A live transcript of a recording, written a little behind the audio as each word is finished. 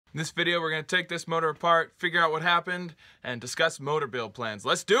In this video, we're going to take this motor apart, figure out what happened, and discuss motor build plans.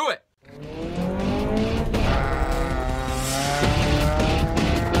 Let's do it!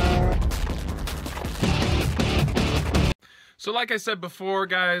 So like I said before,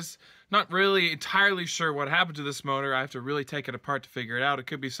 guys, not really entirely sure what happened to this motor. I have to really take it apart to figure it out. It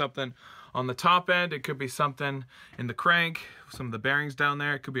could be something on the top end. It could be something in the crank, some of the bearings down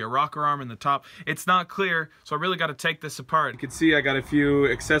there. It could be a rocker arm in the top. It's not clear, so I really got to take this apart. You can see I got a few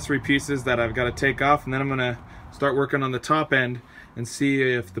accessory pieces that I've got to take off, and then I'm going to start working on the top end and see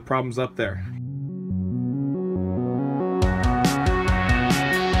if the problem's up there.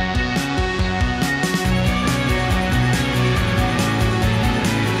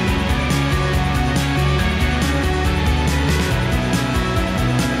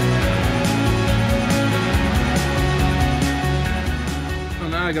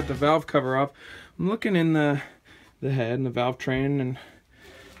 I got the valve cover off. I'm looking in the head and the valve train, and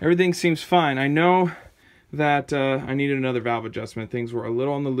everything seems fine. I know that I needed another valve adjustment. Things were a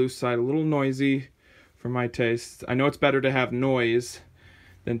little on the loose side, a little noisy for my taste. I know it's better to have noise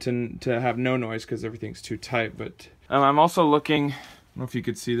than to have no noise because everything's too tight. But I'm also looking. I don't know if you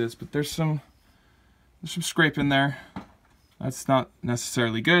could see this, but there's some scrape in there. That's not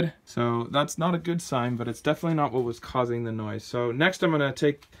necessarily good, so that's not a good sign, but it's definitely not what was causing the noise. So next I'm going to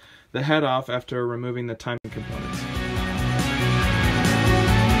take the head off after removing the timing components.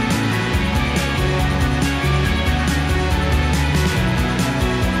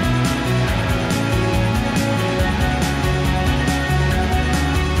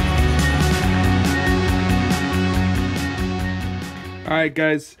 Alright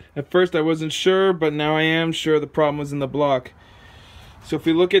guys, at first I wasn't sure, but now I am sure the problem was in the block. So if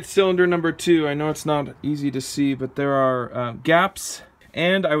we look at cylinder number 2, I know it's not easy to see, but there are gaps,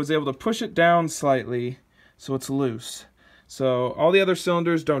 and I was able to push it down slightly so it's loose. So all the other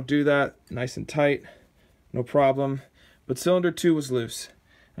cylinders don't do that, nice and tight, no problem. But cylinder 2 was loose,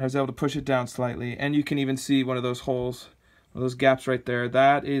 and I was able to push it down slightly, and you can even see one of those holes, one of those gaps right there.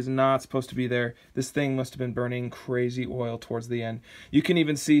 That is not supposed to be there. This thing must have been burning crazy oil towards the end. You can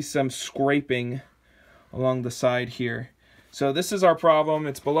even see some scraping along the side here. So this is our problem.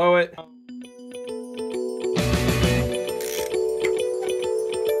 It's below it.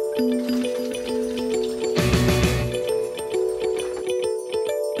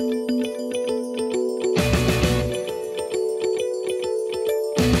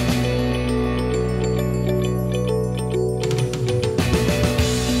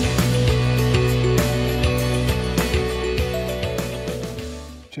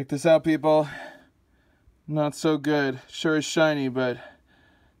 Check this out, people. Not so good. Sure is shiny, but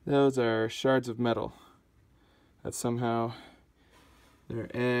those are shards of metal that somehow they're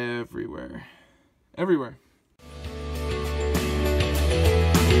everywhere. Everywhere.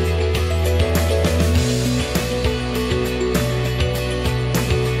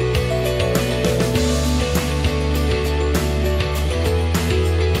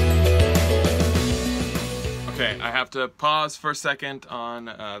 I have to pause for a second on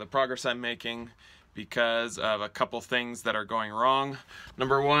the progress I'm making because of a couple things that are going wrong.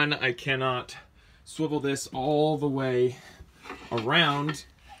 Number one, I cannot swivel this all the way around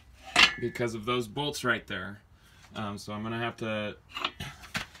because of those bolts right there. So I'm going to have to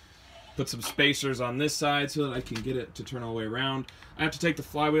put some spacers on this side so that I can get it to turn all the way around. I have to take the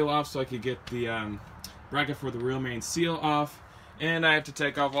flywheel off so I could get the bracket for the rear main seal off. And I have to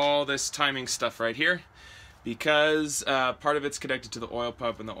take off all this timing stuff right here, because part of it's connected to the oil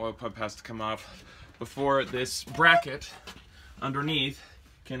pump, and the oil pump has to come off before this bracket underneath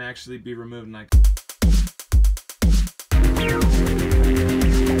can actually be removed. And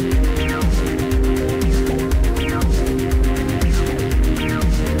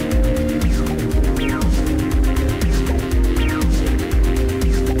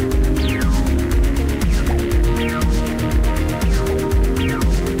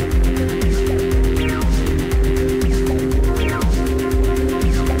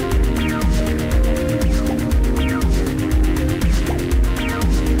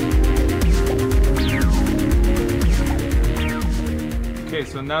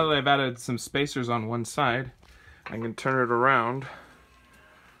so now that I've added some spacers on one side, I can turn it around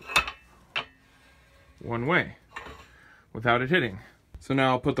one way without it hitting. So now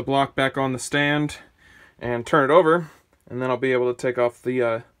I'll put the block back on the stand and turn it over, and then I'll be able to take off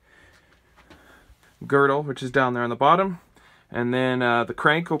the girdle, which is down there on the bottom, and then the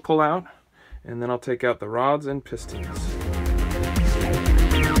crank will pull out, and then I'll take out the rods and pistons.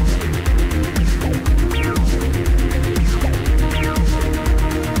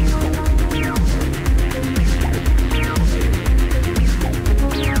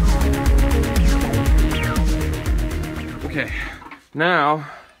 Now,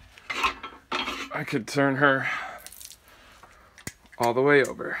 I could turn her all the way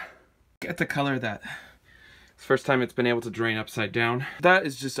over. Get the color of that. It's the first time it's been able to drain upside down. That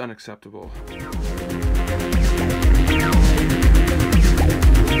is just unacceptable.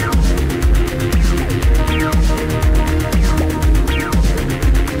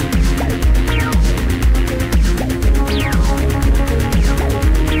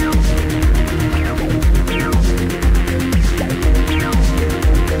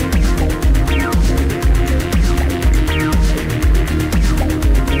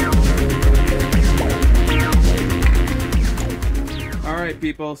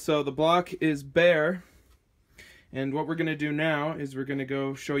 People, so the block is bare, and what we're going to do now is we're going to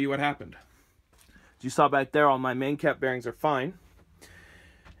go show you what happened. As you saw back there, all my main cap bearings are fine,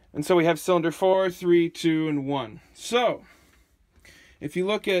 and so we have cylinder 4, 3, 2, and 1. So if you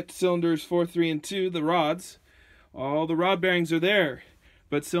look at cylinders 4, 3, and 2, the rods, all the rod bearings are there,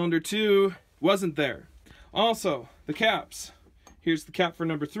 but cylinder 2 wasn't there. Also, the caps. Here's the cap for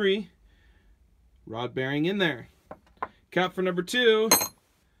number 3, rod bearing in there. Cap for number 2,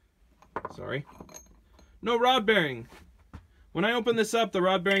 sorry, no rod bearing. When I opened this up, the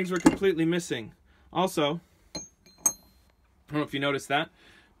rod bearings were completely missing. Also, I don't know if you noticed that,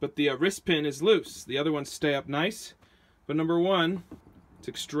 but the wrist pin is loose. The other ones stay up nice, but number 1, it's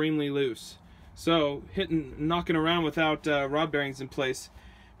extremely loose. So knocking around without rod bearings in place,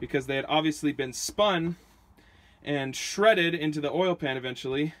 because they had obviously been spun and shredded into the oil pan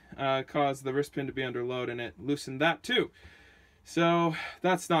eventually, caused the wrist pin to be under load, and it loosened that too. So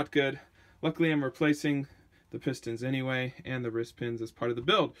that's not good. Luckily I'm replacing the pistons anyway and the wrist pins as part of the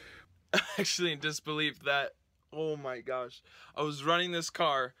build. Actually in disbelief that, oh my gosh, I was running this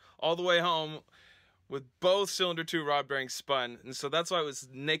car all the way home with both cylinder 2 rod bearings spun, and so that's why I was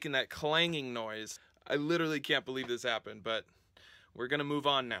making that clanging noise. I literally can't believe this happened, but we're gonna move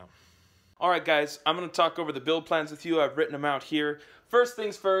on now. Alright guys, I'm going to talk over the build plans with you. I've written them out here. First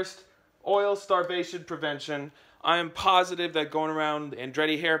things first, oil starvation prevention. I am positive that going around the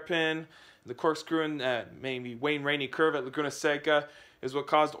Andretti hairpin, the corkscrew and maybe Wayne Rainey curve at Laguna Seca is what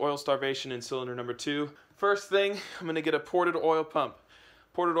caused oil starvation in cylinder number 2. First thing, I'm going to get a ported oil pump.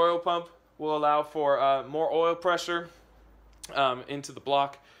 Ported oil pump will allow for more oil pressure into the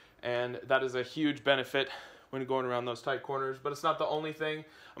block, and that is a huge benefit when going around those tight corners, but it's not the only thing.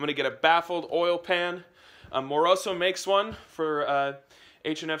 I'm going to get a baffled oil pan. Moroso makes one for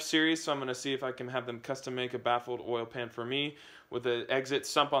H&F series, so I'm going to see if I can have them custom make a baffled oil pan for me with an exit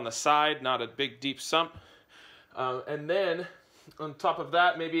sump on the side, not a big deep sump. And then on top of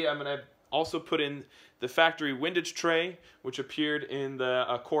that, maybe I'm going to also put in the factory windage tray, which appeared in the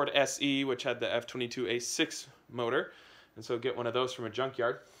Accord SE, which had the F22A6 motor, and so get one of those from a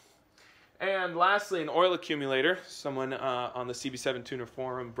junkyard. And lastly, an oil accumulator. Someone on the CB7 tuner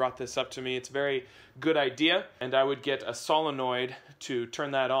forum brought this up to me. It's a very good idea, and I would get a solenoid to turn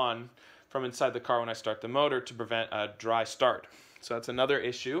that on from inside the car when I start the motor to prevent a dry start. So that's another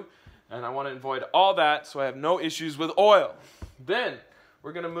issue, and I want to avoid all that so I have no issues with oil. Then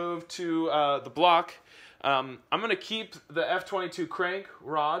we're going to move to the block. I'm going to keep the F22 crank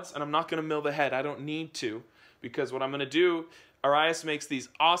rods, and I'm not going to mill the head. I don't need to, because what I'm going to do, Arias makes these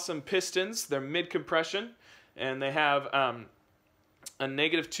awesome pistons. They're mid-compression, and they have a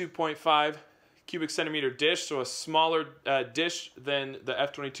negative 2.5 cubic centimeter dish, so a smaller dish than the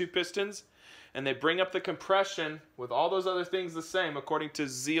F22 pistons. And they bring up the compression with all those other things the same, according to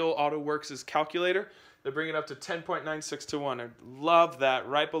Zeal Auto Works' calculator. They bring it up to 10.96 to 1. I love that,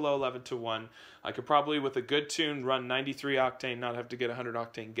 right below 11 to 1. I could probably, with a good tune, run 93 octane, not have to get 100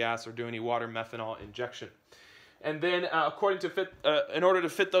 octane gas or do any water methanol injection. And then, in order to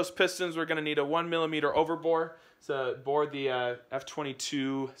fit those pistons, we're going to need a 1mm overbore to bore the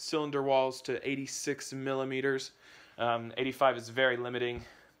F22 cylinder walls to 86 millimeters. 85 is very limiting.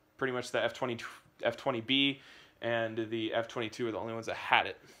 Pretty much the F20B and the F22 are the only ones that had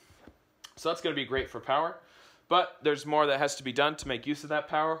it. So that's going to be great for power. But there's more that has to be done to make use of that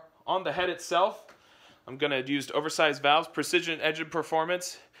power. On the head itself, I'm going to use oversized valves. Precision Engine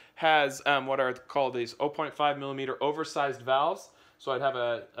Performance has what are called these 0.5 millimeter oversized valves. So I'd have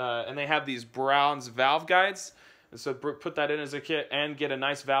and they have these Brown's valve guides. And so put that in as a kit and get a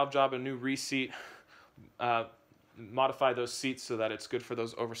nice valve job, a new reseat, modify those seats so that it's good for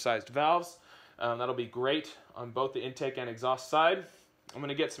those oversized valves. That'll be great on both the intake and exhaust side. I'm going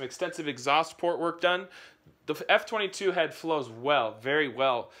to get some extensive exhaust port work done. The F22 head flows well, very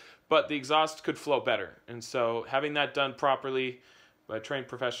well, but the exhaust could flow better. And so having that done properly by a trained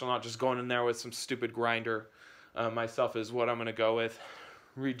professional, not just going in there with some stupid grinder myself, is what I'm going to go with.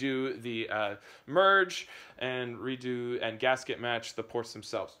 redo the merge and gasket match the ports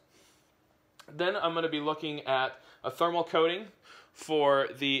themselves. Then I'm going to be looking at a thermal coating for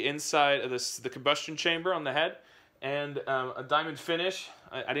the inside of the combustion chamber on the head, and a diamond finish.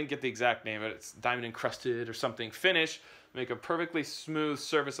 I didn't get the exact name, but it's diamond encrusted or something finish. Make a perfectly smooth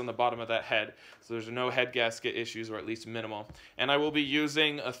surface on the bottom of that head, so there's no head gasket issues, or at least minimal. And I will be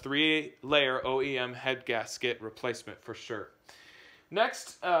using a 3-layer OEM head gasket replacement for sure.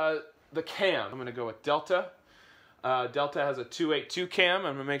 Next, the cam. I'm going to go with Delta. Delta has a 282 cam.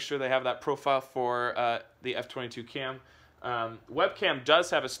 I'm going to make sure they have that profile for the F22 cam. Webcam does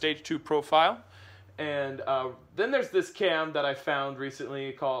have a stage 2 profile. And then there's this cam that I found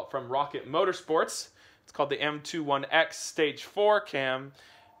recently from Rocket Motorsports. It's called the M21X Stage 4 cam,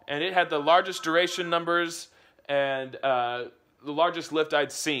 and it had the largest duration numbers and the largest lift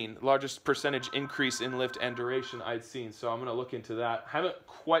I'd seen, largest percentage increase in lift and duration I'd seen. So I'm going to look into that. Haven't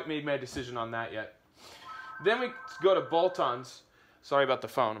quite made my decision on that yet. Then we go to bolt-ons. Sorry about the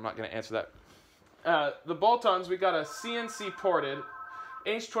phone. I'm not going to answer that. The bolt-ons, we got a CNC ported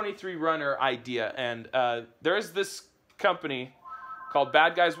H23 runner idea, and there is this company called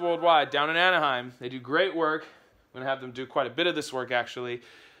Bad Guys Worldwide down in Anaheim. They do great work. I'm going to have them do quite a bit of this work, actually.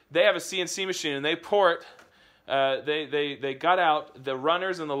 They have a CNC machine, and they port, they got out the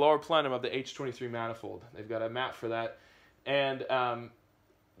runners and the lower plenum of the H23 manifold. They've got a mat for that, and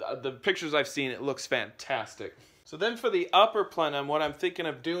the pictures I've seen, it looks fantastic. So then for the upper plenum, what I'm thinking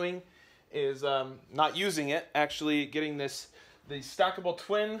of doing is not using it, actually getting the stackable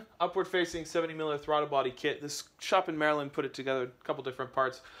twin upward-facing 70mm throttle body kit. This shop in Maryland put it together, a couple different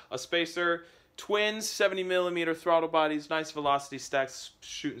parts. A spacer, twin 70mm throttle bodies, nice velocity stacks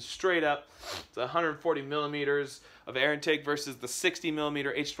shooting straight up. It's 140mm of air intake versus the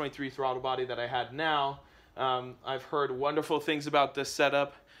 60mm H23 throttle body that I had now. I've heard wonderful things about this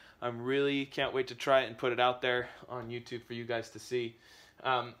setup. I really can't wait to try it and put it out there on YouTube for you guys to see.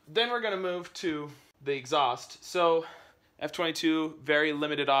 Then we're going to move to the exhaust. So F22, very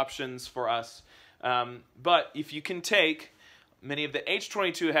limited options for us. But if you can take many of the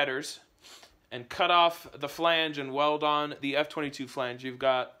H22 headers and cut off the flange and weld on the F22 flange, you've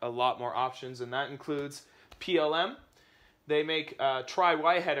got a lot more options, and that includes PLM. They make a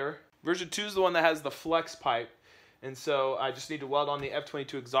tri-Y header. Version 2 is the one that has the flex pipe, and so I just need to weld on the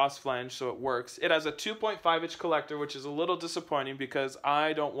F22 exhaust flange so it works. It has a 2.5-inch collector, which is a little disappointing because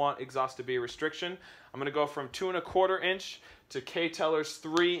I don't want exhaust to be a restriction. I'm going to go from 2¼ inch to K-Teller's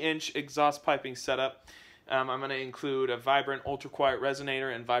 3-inch exhaust piping setup. I'm going to include a vibrant ultra-quiet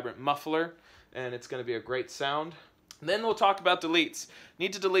resonator and vibrant muffler, and it's going to be a great sound. Then we'll talk about deletes.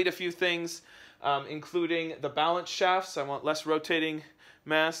 Need to delete a few things, including the balance shafts. I want less rotating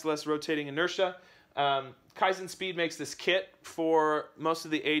mass, less rotating inertia. Kaizen Speed makes this kit for most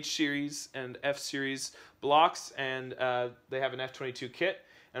of the H series and F series blocks, and they have an F22 kit.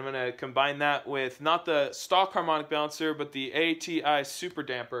 And I'm going to combine that with not the stock harmonic balancer, but the ATI Super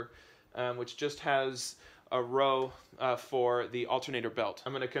Damper, which just has a row for the alternator belt.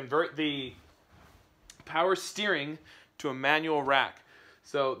 I'm going to convert the power steering to a manual rack.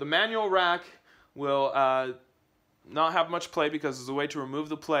 So the manual rack will not have much play because there's a way to remove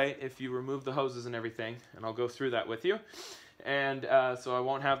the play if you remove the hoses and everything, and I'll go through that with you. And so I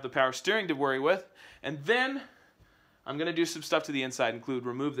won't have the power steering to worry with. And then I'm going to do some stuff to the inside, include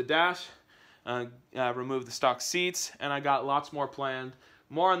remove the dash, remove the stock seats, and I got lots more planned.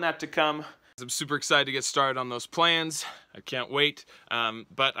 More on that to come. I'm super excited to get started on those plans. I can't wait,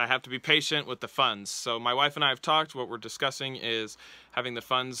 but I have to be patient with the funds. So my wife and I have talked. What we're discussing is having the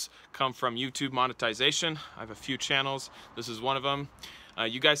funds come from YouTube monetization. I have a few channels. This is one of them.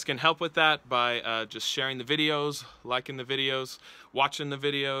 You guys can help with that by just sharing the videos, liking the videos, watching the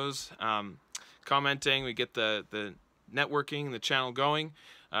videos, commenting. We get the networking, the channel going.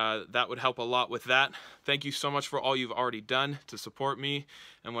 That would help a lot with that. Thank you so much for all you've already done to support me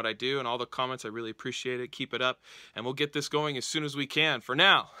and what I do and all the comments. I really appreciate it. Keep it up, and we'll get this going as soon as we can. For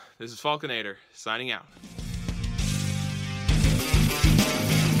now, this is Falconator signing out.